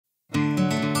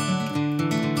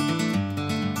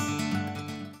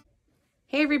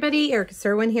Hey everybody, Erica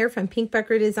Serwin here from Pink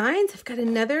Buckaroo Designs. I've got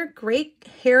another great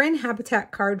Heron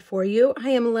habitat card for you. I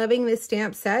am loving this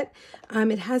stamp set.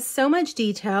 It has so much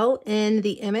detail in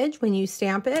the image when you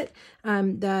stamp it.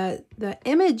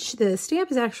 The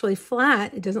stamp is actually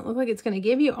flat. It doesn't look like it's going to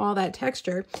give you all that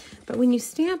texture, but when you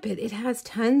stamp it, it has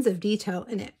tons of detail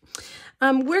in it.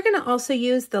 We're going to also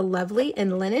use the Lovely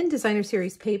in Linen Designer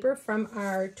Series paper from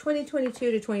our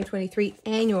 2022 to 2023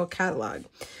 annual catalog.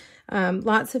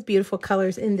 Lots of beautiful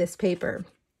colors in this paper.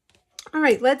 All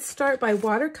right, let's start by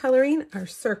watercoloring our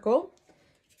circle.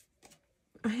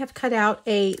 I have cut out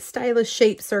a stylish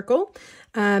shape circle.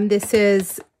 This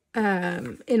is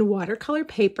in watercolor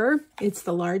paper. It's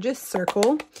the largest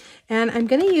circle. And I'm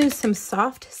going to use some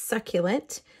soft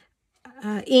succulent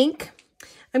ink.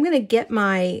 I'm going to get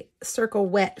my circle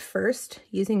wet first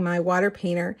using my water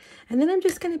painter. And then I'm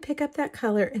just going to pick up that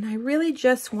color. And I really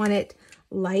just want it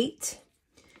light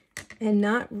and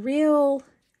not real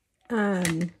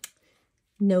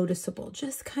noticeable,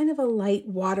 just kind of a light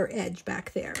water edge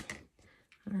back there.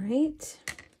 All right.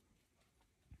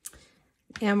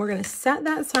 And we're going to set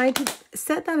that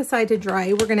aside to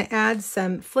dry. We're going to add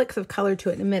some flicks of color to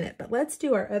it in a minute, but let's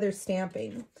do our other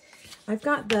stamping. I've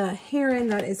got the heron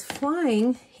that is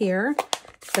flying here.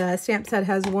 The stamp set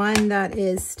has one that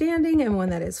is standing and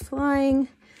one that is flying.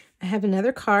 I have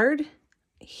another card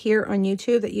here on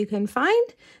YouTube that you can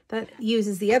find that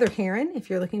uses the other heron if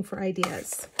you're looking for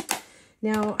ideas.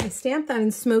 Now I stamped that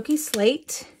in smoky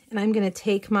slate, and I'm going to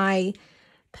take my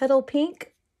petal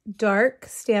pink dark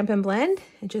Stamp and Blend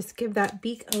and just give that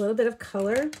beak a little bit of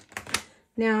color.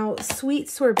 Now Sweet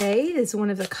Sorbet is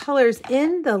one of the colors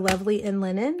in the Lovely in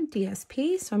Linen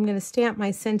DSP, so I'm going to stamp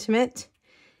my sentiment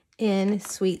in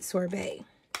Sweet Sorbet.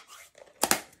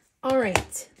 All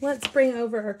right, let's bring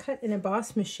over our cut and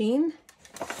emboss machine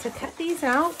to cut these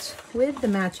out with the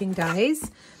matching dies.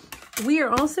 We are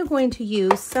also going to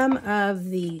use some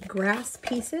of the grass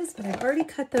pieces, but I've already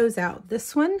cut those out.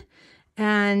 This one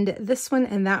and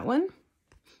that one.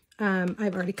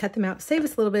 I've already cut them out to save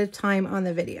us a little bit of time on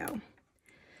the video.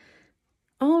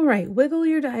 All right, wiggle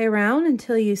your die around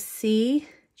until you see,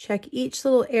 check each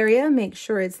little area, make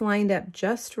sure it's lined up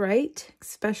just right,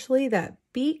 especially that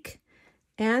beak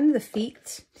and the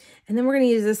feet. And then we're going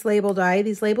to use this label die.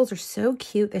 These labels are so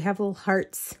cute. They have little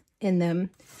hearts in them,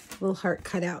 little heart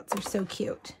cutouts. They're so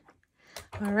cute.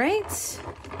 All right.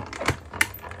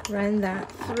 Run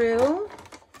that through.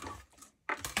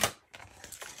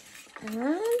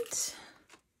 And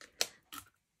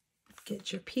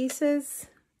get your pieces.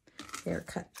 They're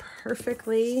cut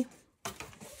perfectly.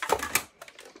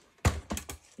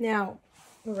 Now,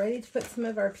 we're ready to put some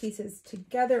of our pieces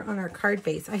together on our card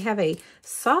base. I have a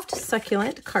soft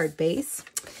succulent card base,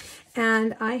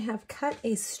 and I have cut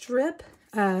a strip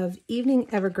of Evening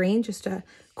Evergreen, just a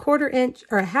 1/4 inch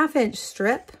or a 1/2 inch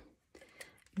strip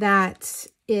that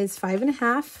is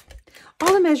 5.5.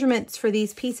 All the measurements for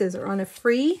these pieces are on a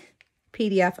free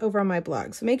PDF over on my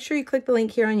blog. So make sure you click the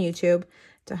link here on YouTube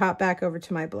to hop back over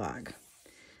to my blog.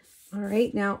 All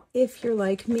right, now if you're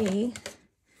like me,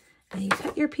 and you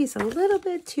cut your piece a little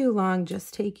bit too long,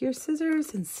 just take your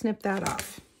scissors and snip that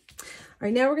off. All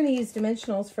right, now we're going to use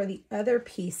dimensionals for the other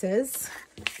pieces.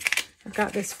 I've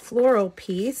got this floral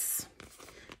piece.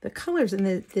 The colors in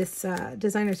this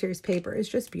Designer Series paper is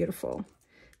just beautiful.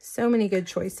 So many good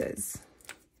choices.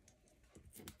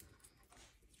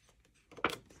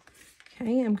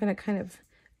 Okay, I'm going to kind of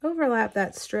overlap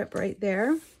that strip right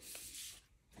there.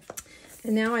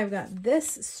 And now I've got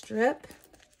this strip.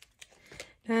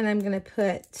 And I'm going to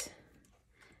put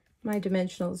my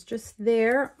dimensionals just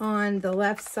there on the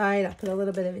left side. I'll put a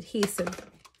little bit of adhesive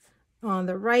on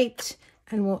the right,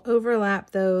 and we'll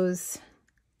overlap those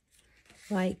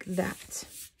like that.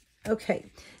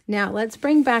 Okay, now let's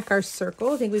bring back our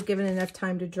circle. I think we've given enough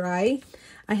time to dry.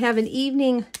 I have an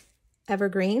Evening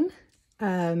Evergreen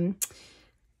Stamp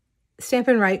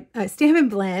and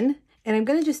Blend, and I'm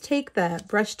going to just take the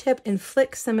brush tip and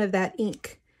flick some of that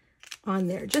ink on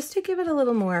there just to give it a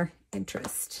little more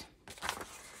interest.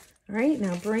 All right,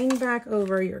 now bring back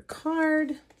over your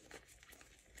card.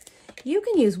 You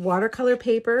can use watercolor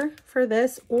paper for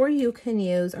this, or you can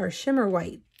use our shimmer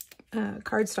white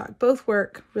cardstock. Both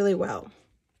work really well.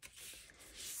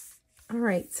 All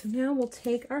right, so now we'll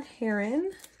take our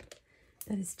heron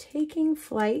that is taking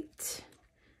flight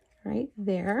right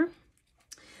there.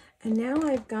 And now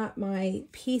I've got my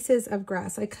pieces of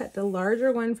grass. I cut the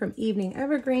larger one from Evening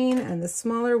Evergreen and the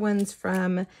smaller ones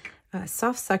from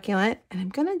Soft Succulent. And I'm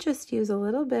going to just use a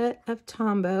little bit of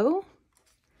Tombow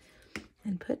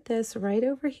and put this right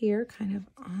over here, kind of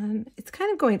on, it's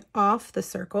kind of going off the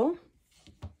circle.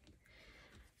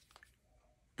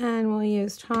 And we'll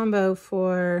use Tombow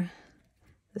for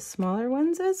the smaller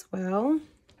ones as well.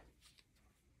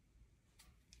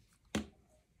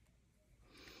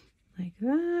 Like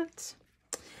that.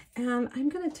 And I'm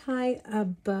going to tie a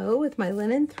bow with my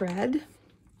linen thread.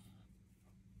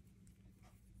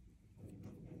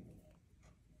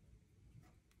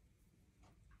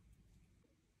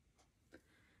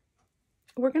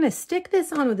 We're going to stick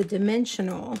this on with a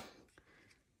dimensional.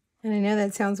 And I know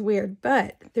that sounds weird,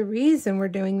 but the reason we're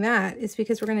doing that is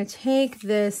because we're going to take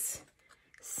this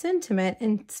sentiment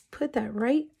and put that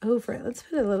right over it. Let's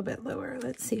put it a little bit lower.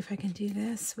 Let's see if I can do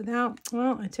this without,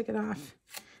 well, I took it off.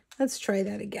 Let's try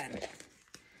that again.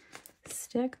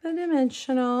 Stick the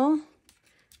dimensional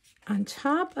on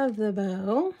top of the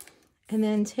bow and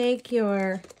then take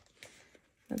your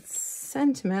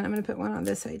sentiment. I'm going to put one on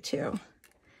this side too.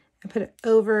 And put it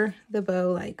over the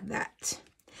bow like that.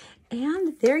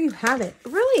 And there you have it.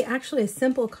 Really, actually a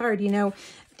simple card. You know,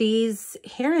 these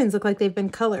herons look like they've been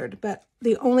colored, but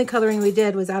the only coloring we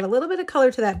did was add a little bit of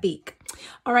color to that beak.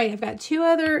 All right, I've got 2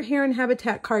 other heron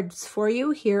habitat cards for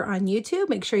you here on YouTube.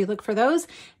 Make sure you look for those.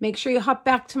 Make sure you hop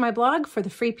back to my blog for the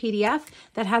free PDF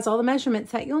that has all the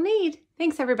measurements that you'll need.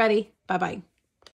 Thanks, everybody. Bye-bye.